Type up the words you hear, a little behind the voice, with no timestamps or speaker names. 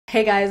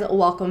Hey guys,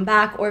 welcome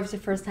back, or if it's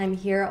your first time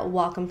here,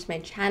 welcome to my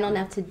channel.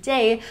 Now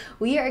today,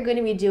 we are going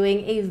to be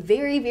doing a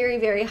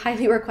very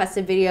highly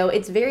requested video.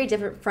 It's very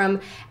different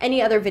from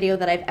any other video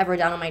that I've ever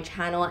done on my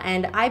channel,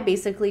 and I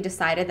basically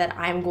decided that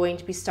I'm going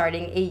to be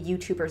starting a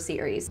YouTuber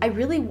series. I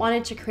really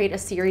wanted to create a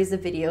series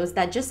of videos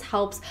that just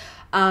helps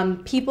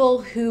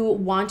people who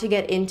want to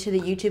get into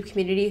the YouTube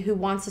community, who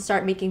wants to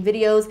start making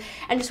videos,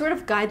 and just sort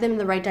of guide them in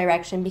the right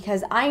direction,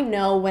 because I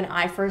know when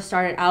I first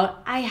started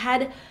out, I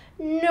had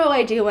no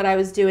idea what I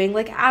was doing,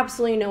 like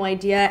absolutely no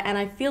idea. And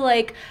I feel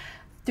like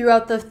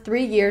throughout the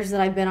 3 years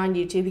that I've been on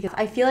YouTube, because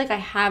I feel like I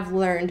have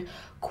learned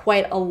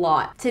quite a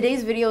lot.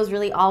 Today's video is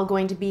really all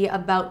going to be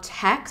about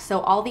tech, so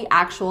all the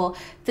actual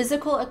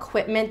physical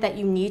equipment that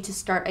you need to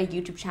start a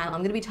YouTube channel.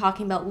 I'm going to be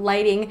talking about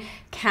lighting,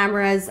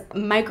 cameras,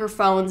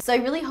 microphones. So I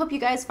really hope you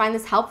guys find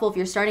this helpful. If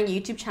you're starting a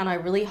YouTube channel, I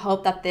really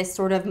hope that this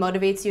sort of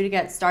motivates you to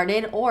get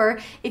started. Or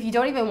if you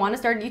don't even want to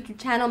start a YouTube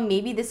channel,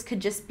 maybe this could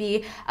just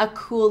be a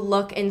cool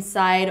look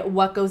inside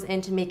what goes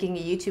into making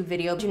a YouTube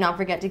video. Do not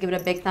forget to give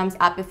it a big thumbs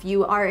up if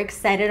you are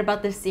excited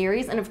about this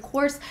series. And of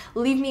course,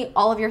 leave me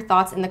all of your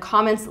thoughts in the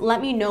comments.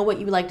 Let me know what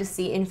you would like to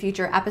see in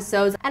future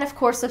episodes. And of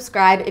course,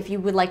 subscribe if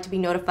you would like to be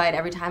notified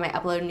every time I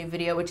upload a new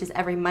video, which is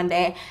every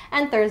Monday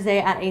and Thursday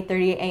at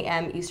 8:30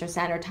 a.m. Eastern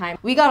Standard Time.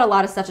 We got a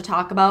lot of stuff to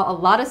talk about, a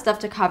lot of stuff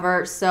to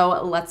cover,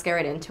 so let's get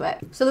right into it.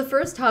 So the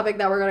first topic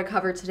that we're going to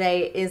cover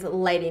today is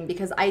lighting,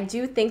 because I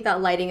do think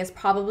that lighting is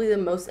probably the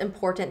most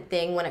important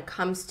thing when it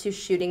comes to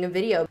shooting a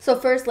video. So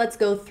first, let's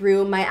go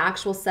through my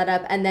actual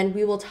setup, and then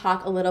we will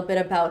talk a little bit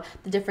about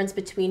the difference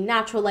between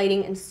natural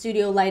lighting and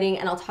studio lighting,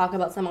 and I'll talk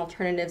about some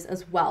alternatives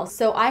as well.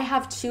 So I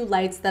have two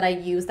lights that I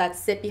use that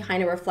sit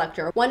behind a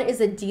reflector. One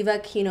is a Diva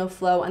Kino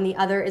Flow and the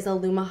other is a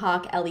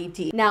Lumahawk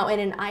LED. Now in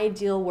an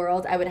ideal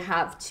world, I would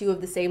have two of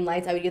the same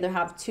lights. I would either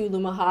have two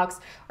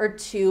Lumahawks or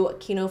two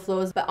Kino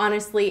Flows, but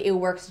honestly it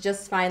works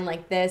just fine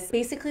like this.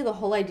 Basically the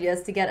whole idea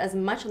is to get as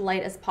much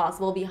light as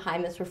possible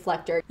behind this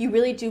reflector. You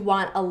really do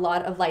want a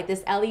lot of light.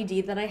 This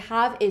LED that I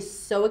have is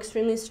so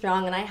extremely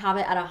strong, and I have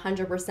it at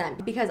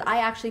 100% because I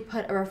actually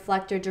put a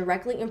reflector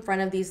directly in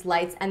front of these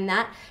lights, and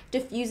that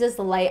diffuses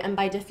the light, and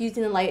by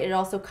diffusing the light, it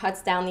also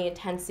cuts down the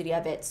intensity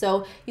of it.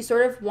 So you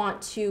sort of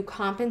want to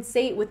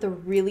compensate with a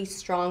really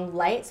strong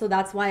light. So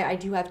that's why I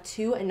do have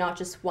two and not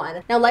just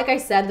one. Now, like I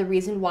said, the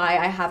reason why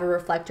I have a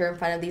reflector in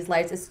front of these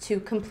lights is to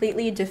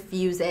completely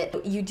diffuse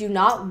it. You do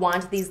not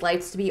want these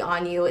lights to be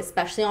on you,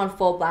 especially on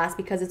full blast,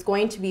 because it's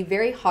going to be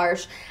very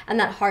harsh, and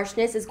that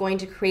harshness is going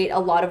to create a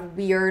lot of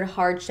weird,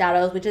 hard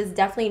shadows, which is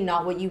definitely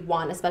not what you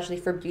want, especially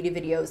for beauty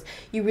videos.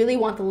 You really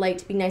want the light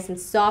to be nice and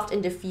soft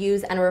and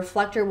diffuse, and a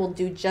reflector will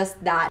do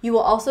just that. You will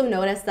also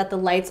notice that the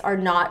lights are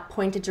not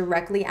pointed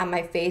directly at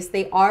my face.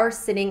 They are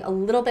sitting a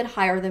little bit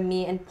higher than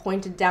me and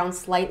pointed down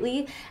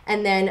slightly.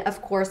 And then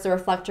of course the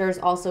reflector is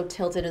also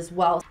tilted as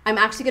well. I'm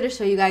actually going to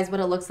show you guys what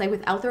it looks like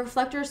without the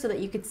reflector so that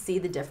you could see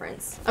the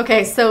difference.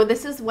 Okay, so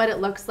this is what it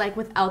looks like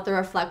without the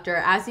reflector.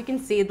 As you can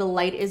see, the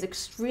light is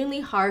extremely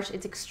harsh.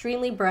 It's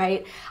extremely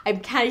bright. I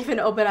can't even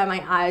open up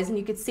my eyes, and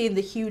you can see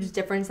the huge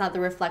difference that the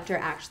reflector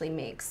actually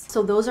makes.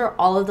 So those are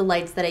all of the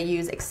lights that I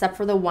use, except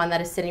for the one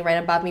that is sitting right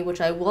above me,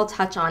 which I will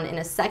touch on in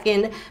a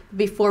second.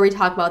 Before we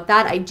talk about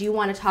that, I do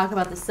want to talk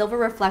about the silver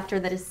reflector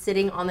that is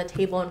sitting on the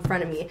table in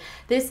front of me.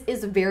 This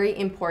is very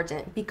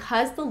important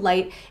because the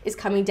light is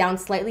coming down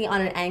slightly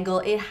on an angle.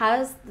 It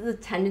has the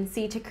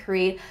tendency to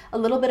create a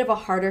little bit of a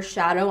harder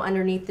shadow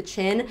underneath the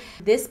chin.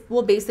 This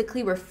will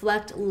basically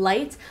reflect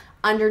light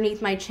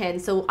underneath my chin,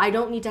 so I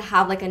don't need to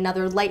have like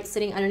another light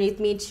sitting underneath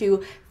me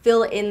to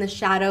fill in the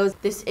shadows.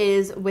 This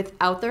is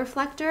without the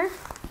reflector,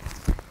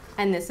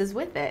 and this is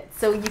with it.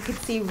 So you could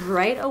see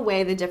right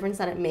away the difference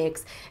that it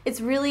makes. It's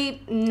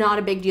really not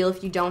a big deal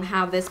if you don't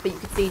have this, but you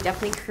can see it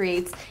definitely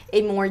creates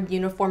a more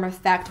uniform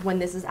effect when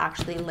this is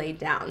actually laid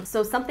down.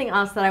 So something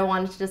else that I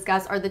wanted to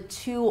discuss are the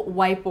two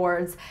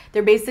whiteboards.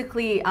 They're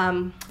basically,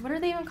 what are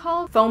they even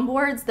called? Foam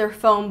boards? They're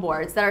foam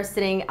boards that are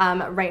sitting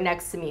right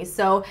next to me.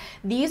 So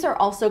these are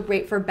also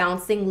great for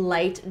bouncing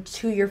light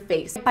to your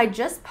face. By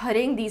just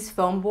putting these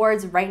foam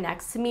boards right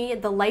next to me,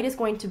 the light is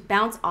going to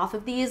bounce off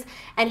of these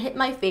and hit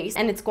my face,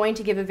 and it's going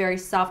to give a very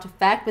soft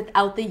effect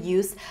without the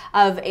use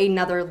of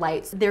another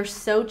light. They're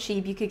so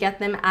cheap. You could get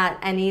them at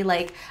any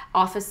like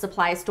office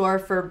supply store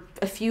for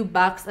a few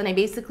bucks, and I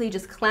basically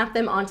just clamp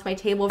them onto my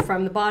table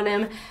from the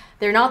bottom.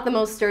 They're not the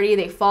most sturdy.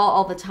 They fall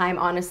all the time,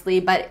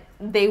 honestly, but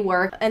they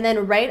work. And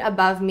then right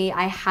above me,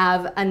 I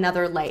have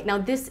another light. Now,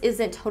 this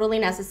isn't totally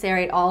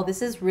necessary at all.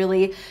 This is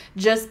really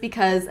just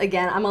because,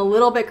 again, I'm a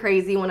little bit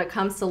crazy when it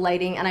comes to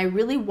lighting, and I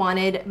really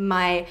wanted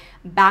my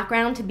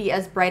background to be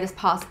as bright as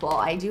possible.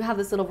 I do have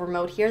this little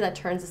remote here that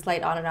turns this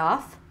light on and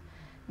off.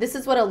 this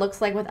is what it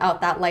looks like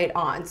without that light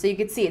on. So you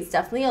can see it's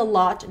definitely a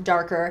lot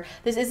darker.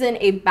 This isn't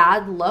a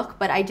bad look,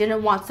 but I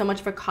didn't want so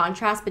much of a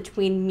contrast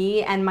between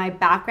me and my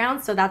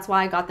background, so that's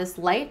why I got this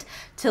light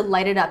to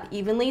light it up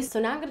evenly. So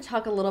now I'm going to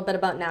talk a little bit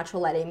about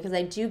natural lighting, because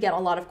I do get a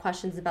lot of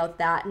questions about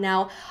that.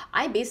 Now,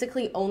 I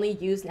basically only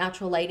used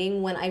natural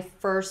lighting when I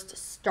first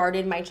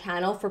started my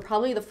channel for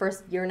probably the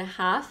first year and a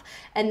half,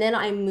 and then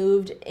I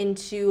moved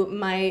into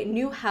my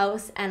new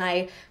house and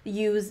I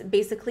use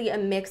basically a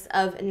mix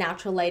of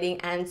natural lighting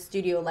and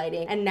studio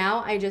lighting. And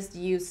now I just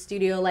use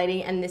studio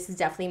lighting, and this is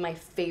definitely my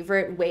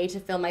favorite way to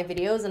film my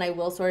videos, and I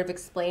will sort of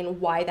explain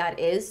why that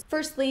is.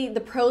 Firstly, the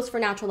pros for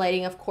natural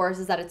lighting, of course,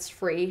 is that it's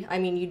free. I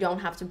mean, you don't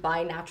have to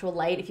buy natural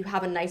light. If you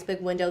have a nice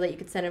big window that you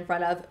could sit in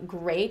front of,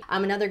 great.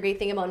 Another great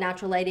thing about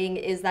natural lighting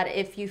is that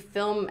if you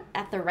film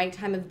at the right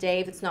time of day,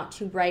 if it's not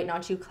too bright,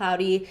 not too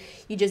cloudy,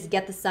 you just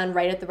get the sun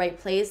right at the right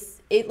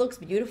place, it looks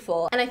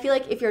beautiful. And I feel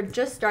like if you're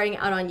just starting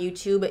out on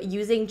YouTube,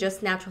 using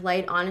just natural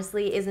light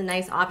honestly is a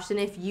nice option.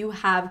 If you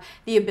have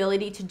the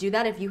ability to do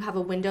that, if you have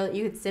a window that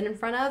you could sit in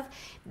front of,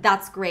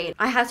 that's great.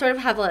 I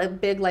have a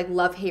big like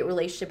love-hate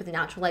relationship with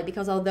natural light,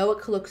 because although it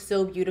could look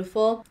so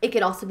beautiful, it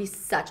could also be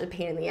such a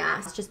pain in the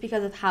ass just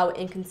because of how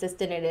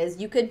inconsistent it is.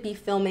 You could be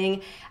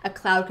filming, a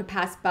cloud could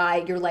pass by,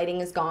 your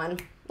lighting is gone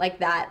like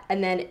that,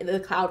 and then the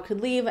cloud could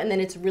leave, and then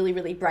it's really,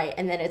 really bright,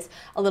 and then it's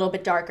a little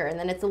bit darker, and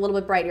then it's a little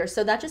bit brighter.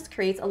 So that just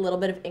creates a little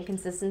bit of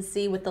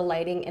inconsistency with the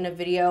lighting in a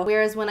video.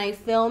 Whereas when I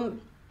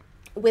film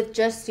with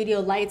just studio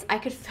lights, I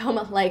could film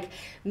at like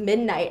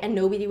midnight and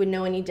nobody would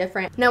know any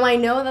different. Now, I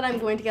know that I'm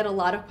going to get a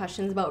lot of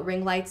questions about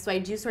ring lights, so I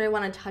do sort of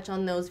want to touch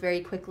on those very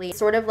quickly.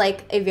 Sort of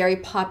like a very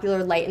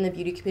popular light in the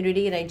beauty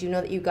community, and I do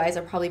know that you guys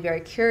are probably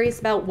very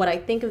curious about what I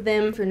think of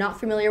them. If you're not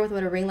familiar with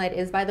what a ring light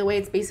is, by the way,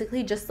 it's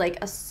basically just like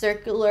a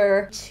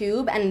circular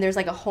tube and there's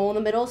like a hole in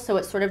the middle, so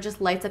it sort of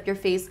just lights up your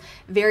face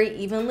very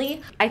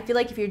evenly. I feel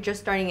like if you're just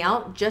starting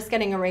out, just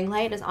getting a ring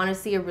light is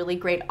honestly a really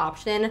great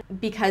option,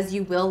 because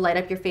you will light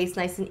up your face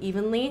nice and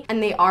evenly,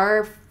 and they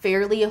are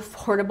fairly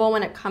affordable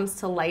when it comes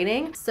to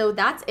lighting. So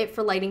that's it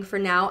for lighting for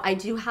now. I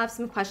do have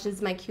some questions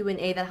in my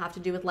Q&A that have to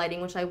do with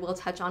lighting, which I will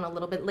touch on a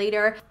little bit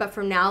later. But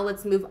for now,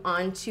 let's move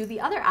on to the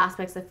other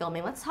aspects of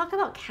filming. Let's talk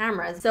about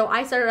cameras. So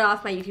I started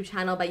off my YouTube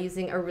channel by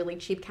using a really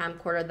cheap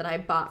camcorder that I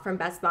bought from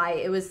Best Buy.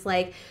 It was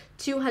like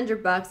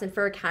 $200, and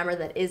for a camera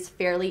that is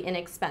fairly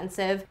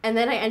inexpensive. And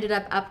then I ended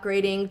up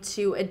upgrading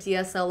to a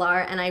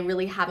DSLR, and I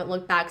really haven't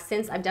looked back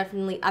since. I've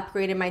definitely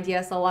upgraded my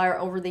DSLR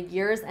over the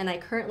years, and I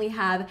currently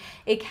have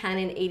a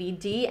Canon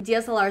 80D.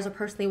 DSLRs are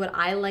personally what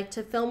I like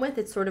to film with.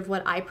 It's sort of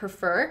what I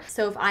prefer.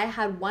 So if I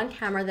had one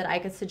camera that I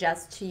could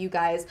suggest to you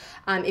guys,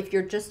 if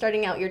you're just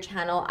starting out your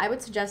channel, I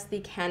would suggest the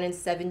Canon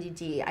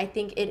 70D. I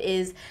think it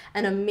is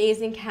an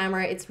amazing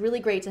camera. It's really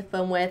great to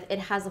film with. It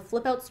has a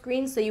flip out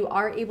screen, so you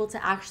are able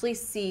to actually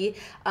see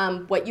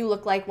what you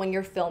look like when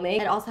you're filming.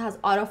 It also has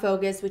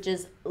autofocus, which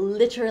is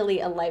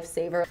literally a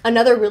lifesaver.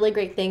 Another really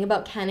great thing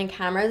about Canon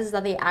cameras is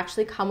that they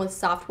actually come with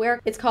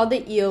software. It's called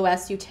the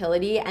EOS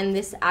utility, and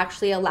this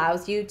actually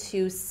allows you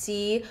to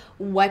see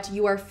what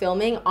you are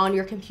filming on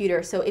your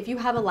computer. So if you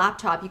have a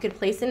laptop, you could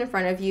place it in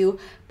front of you,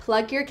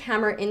 plug your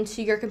camera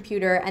into your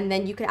computer, and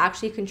then you could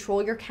actually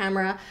control your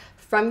camera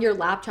from your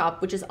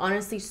laptop, which is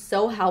honestly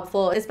so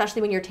helpful,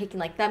 especially when you're taking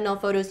like thumbnail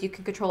photos. You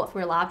can control it from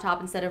your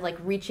laptop instead of like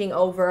reaching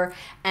over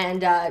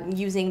and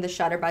using the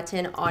shutter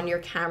button on your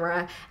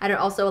camera. And it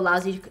also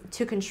allows you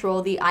to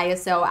control the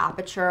ISO,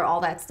 aperture,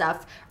 all that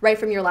stuff right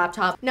from your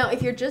laptop. Now,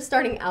 if you're just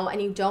starting out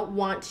and you don't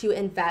want to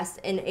invest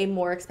in a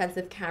more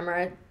expensive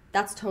camera,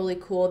 that's totally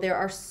cool. There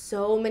are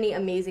so many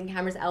amazing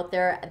cameras out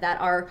there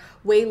that are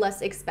way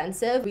less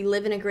expensive. We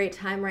live in a great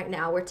time right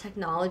now where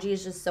technology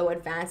is just so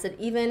advanced that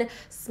even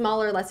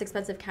smaller, less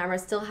expensive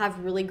cameras still have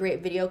really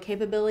great video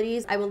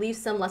capabilities. I will leave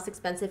some less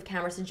expensive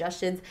camera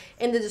suggestions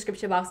in the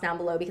description box down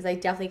below, because I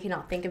definitely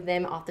cannot think of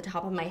them off the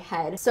top of my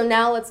head. So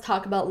now let's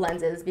talk about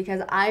lenses,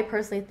 because I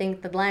personally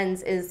think the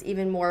lens is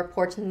even more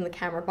important than the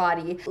camera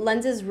body.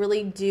 Lenses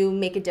really do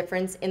make a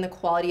difference in the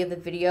quality of the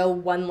video.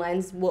 One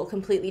lens will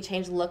completely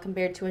change the look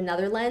compared to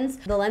another lens.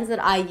 The lens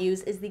that I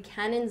use is the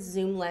Canon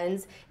zoom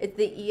lens. It's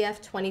the EF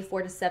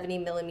 24 to 70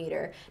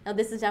 millimeter. Now,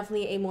 this is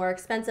definitely a more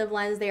expensive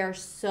lens. There are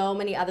so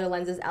many other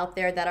lenses out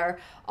there that are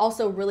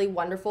also really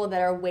wonderful, that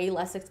are way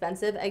less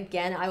expensive.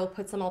 Again, I will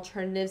put some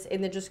alternatives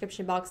in the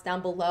description box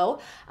down below.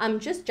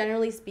 Just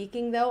generally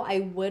speaking though,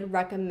 I would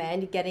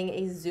recommend getting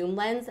a zoom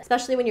lens,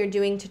 especially when you're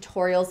doing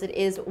tutorials. It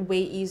is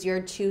way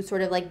easier to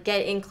sort of like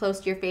get in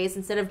close to your face.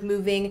 Instead of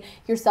moving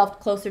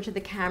yourself closer to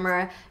the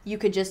camera, you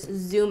could just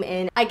zoom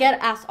in. I get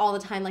asked all the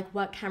time, like,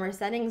 what camera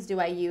settings do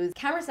I use?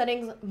 Camera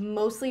settings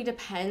mostly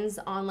depends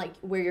on like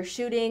where you're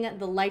shooting,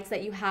 the lights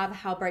that you have,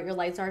 how bright your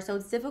lights are. So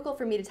it's difficult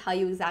for me to tell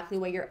you exactly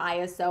what your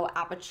ISO,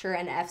 aperture,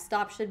 and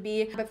f-stop should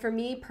be. But for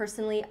me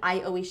personally, I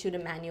always shoot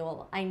in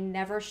manual. I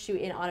never shoot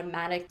in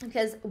automatic,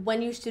 because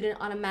when you shoot in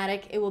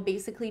automatic, it will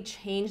basically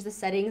change the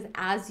settings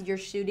as you're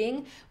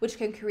shooting, which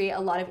can create a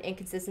lot of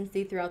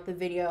inconsistency throughout the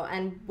video.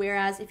 And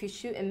whereas if you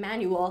shoot in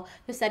manual,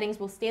 the settings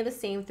will stay the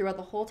same throughout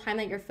the whole time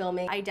that you're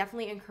filming. I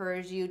definitely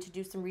encourage you to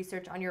do some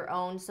research on your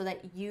own so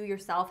that you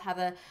yourself have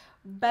a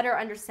better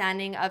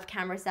understanding of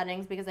camera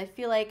settings, because I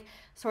feel like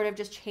sort of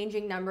just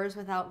changing numbers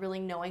without really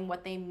knowing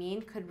what they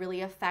mean could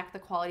really affect the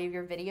quality of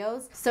your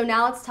videos. So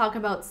now let's talk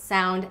about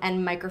sound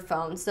and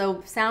microphone.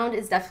 So sound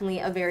is definitely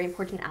a very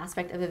important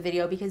aspect of a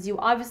video because you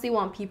obviously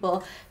want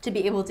people to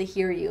be able to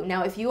hear you.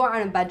 Now, if you are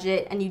on a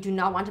budget and you do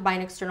not want to buy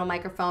an external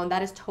microphone,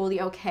 that is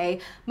totally okay.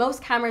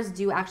 Most cameras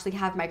do actually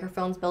have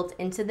microphones built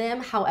into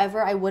them.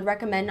 However, I would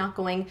recommend not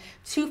going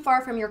too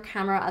far from your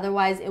camera,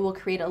 otherwise it will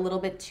create a little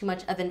bit too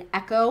much of an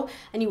echo.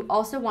 And you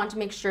also want to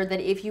make sure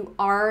that if you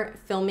are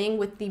filming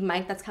with the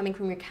mic that's coming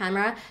from your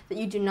camera, that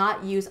you do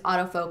not use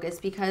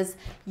autofocus, because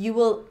you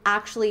will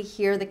actually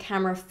hear the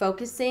camera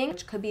focusing,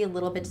 which could be a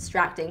little bit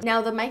distracting.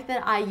 Now, the mic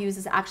that I use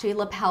is actually a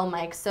lapel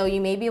mic, so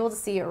you may be able to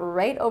see it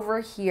right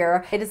over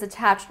here. It is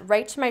attached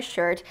right to my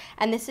shirt,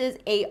 and this is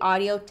a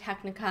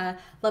Audio-Technica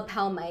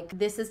lapel mic.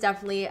 This is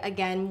definitely,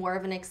 again, more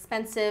of an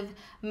expensive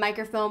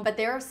microphone, but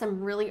there are some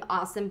really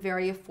awesome,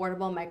 very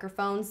affordable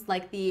microphones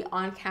like the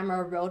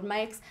on-camera Rode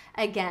mics.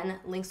 Again,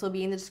 links will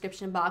be in the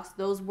description box.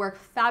 Those work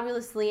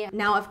fabulously.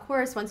 Now, of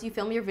course, once you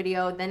film your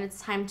video, then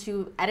it's time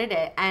to edit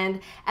it,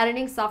 and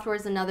editing software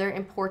is another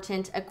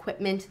important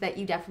equipment that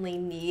you definitely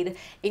need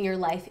in your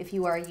life if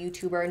you are a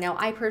YouTuber. Now,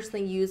 I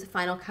personally use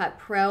Finalcut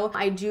Pro.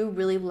 I do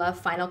really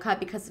love Finalcut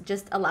because it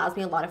just allows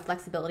me a lot of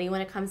flexibility when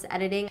it comes to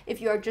editing.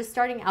 If you are just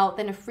starting out,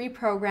 then a free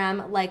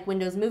program like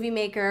Windows Movie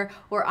Maker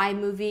or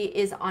iMovie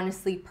is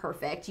honestly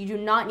perfect. You do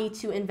not need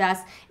to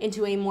invest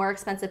into a more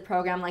expensive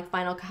program like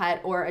Final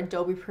Cut or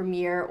Adobe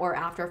Premiere or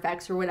After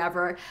Effects or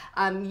whatever.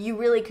 You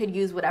really could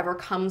use whatever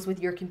comes with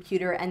your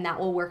computer and that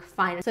will work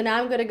fine. So now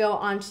I'm going to go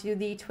on to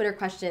the Twitter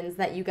questions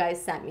that you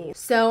guys sent me.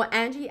 So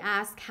Angie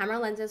asked camera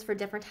lenses for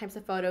different types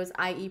of photos,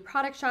 i.e.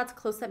 product shots,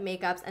 close-up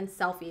makeups, and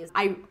selfies.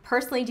 I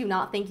personally do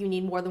not think you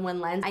need more than one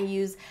lens. I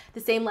use the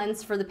same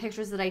lens for the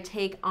pictures that I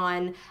take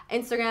on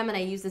Instagram, and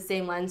I use the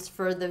same lens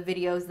for the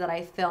videos that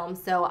I film.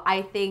 So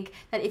I think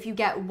that if you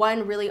get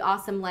one really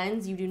awesome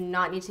lens, you do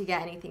not need to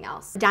get anything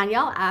else.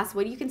 Danielle asked,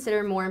 what do you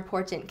consider more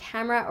important,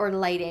 camera or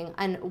lighting,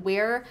 and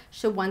where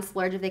should one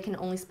splurge if they can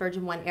only splurge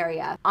in one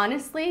area?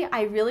 Honestly,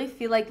 I really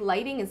feel like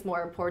lighting is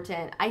more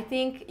important. I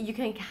think you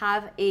can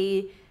have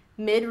a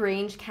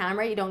mid-range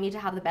camera. You don't need to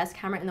have the best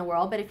camera in the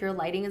world, but if your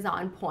lighting is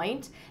on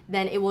point,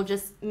 then it will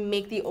just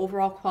make the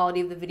overall quality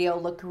of the video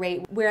look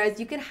great. Whereas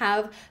you could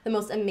have the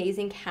most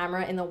amazing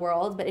camera in the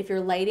world, but if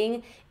your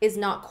lighting is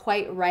not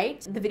quite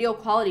right, the video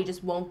quality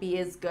just won't be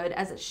as good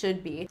as it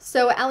should be.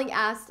 So Ellie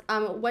asked,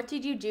 what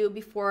did you do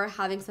before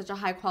having such a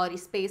high quality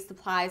space,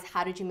 supplies?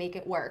 How did you make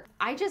it work?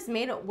 I just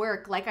made it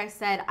work. Like I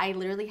said, I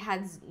literally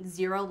had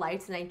zero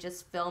lights and I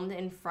just filmed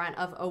in front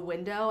of a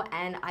window,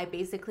 and I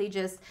basically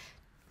just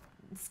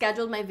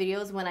scheduled my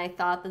videos when I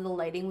thought that the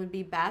lighting would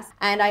be best.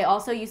 And I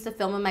also used to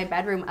film in my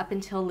bedroom up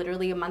until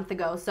literally a month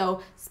ago.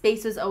 So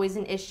space was always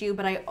an issue,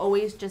 but I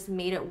always just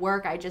made it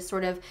work. I just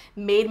sort of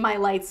made my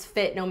lights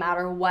fit no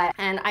matter what.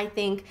 And I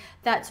think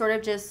that sort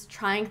of just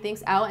trying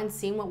things out and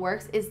seeing what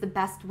works is the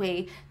best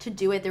way to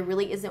do it. There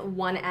really isn't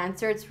one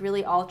answer. It's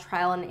really all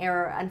trial and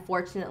error,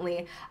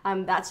 unfortunately.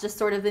 That's just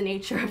sort of the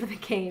nature of the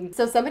game.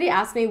 So somebody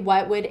asked me,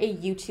 what would a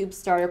YouTube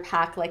starter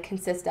pack like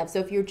consist of? So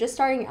if you're just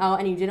starting out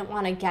and you didn't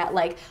want to get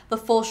like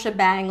the full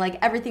shebang, like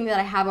everything that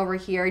I have over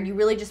here, you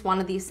really just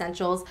wanted the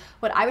essentials,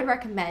 what I would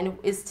recommend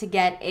is to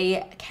get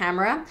a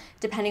camera,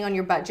 depending on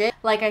your budget.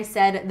 Like I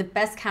said, the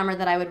best camera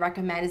that I would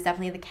recommend is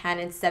definitely the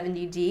Canon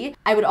 70D.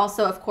 I would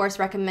also, of course,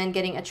 recommend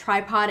getting a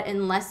tripod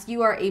unless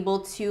you are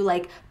able to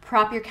like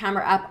prop your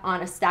camera up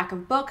on a stack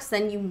of books,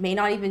 then you may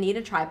not even need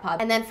a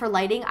tripod. And then for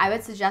lighting, I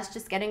would suggest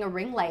just getting a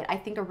ring light. I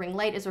think a ring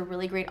light is a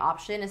really great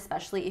option,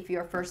 especially if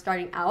you're first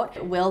starting out.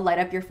 It will light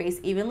up your face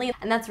evenly,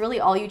 and that's really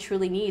all you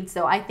truly need.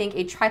 So I think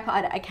a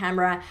tripod, a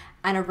camera,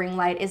 and a ring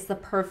light is the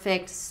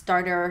perfect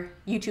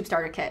YouTube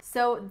starter kit.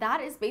 So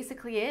that is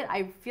basically it.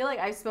 I feel like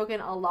I've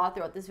spoken a lot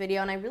throughout this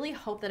video, and I really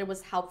hope that it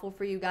was helpful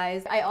for you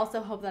guys. I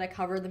also hope that I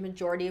covered the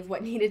majority of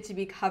what needed to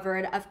be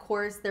covered. Of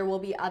course, there will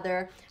be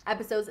other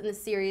episodes in the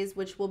series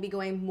which will be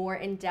going more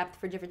in depth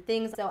for different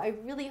things. So I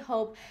really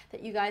hope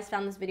that you guys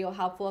found this video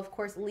helpful. Of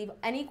course, leave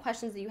any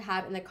questions that you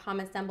have in the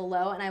comments down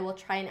below, and I will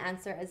try and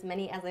answer as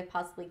many as I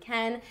possibly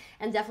can.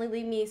 And definitely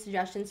leave me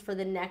suggestions for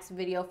the next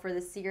video for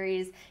the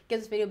series. Give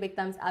this video a big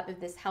thumbs up if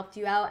this helped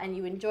you out and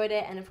you enjoyed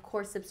it, and of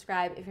course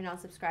subscribe if you're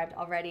not subscribed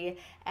already,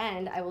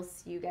 and I will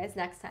see you guys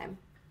next time.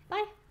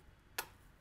 Bye.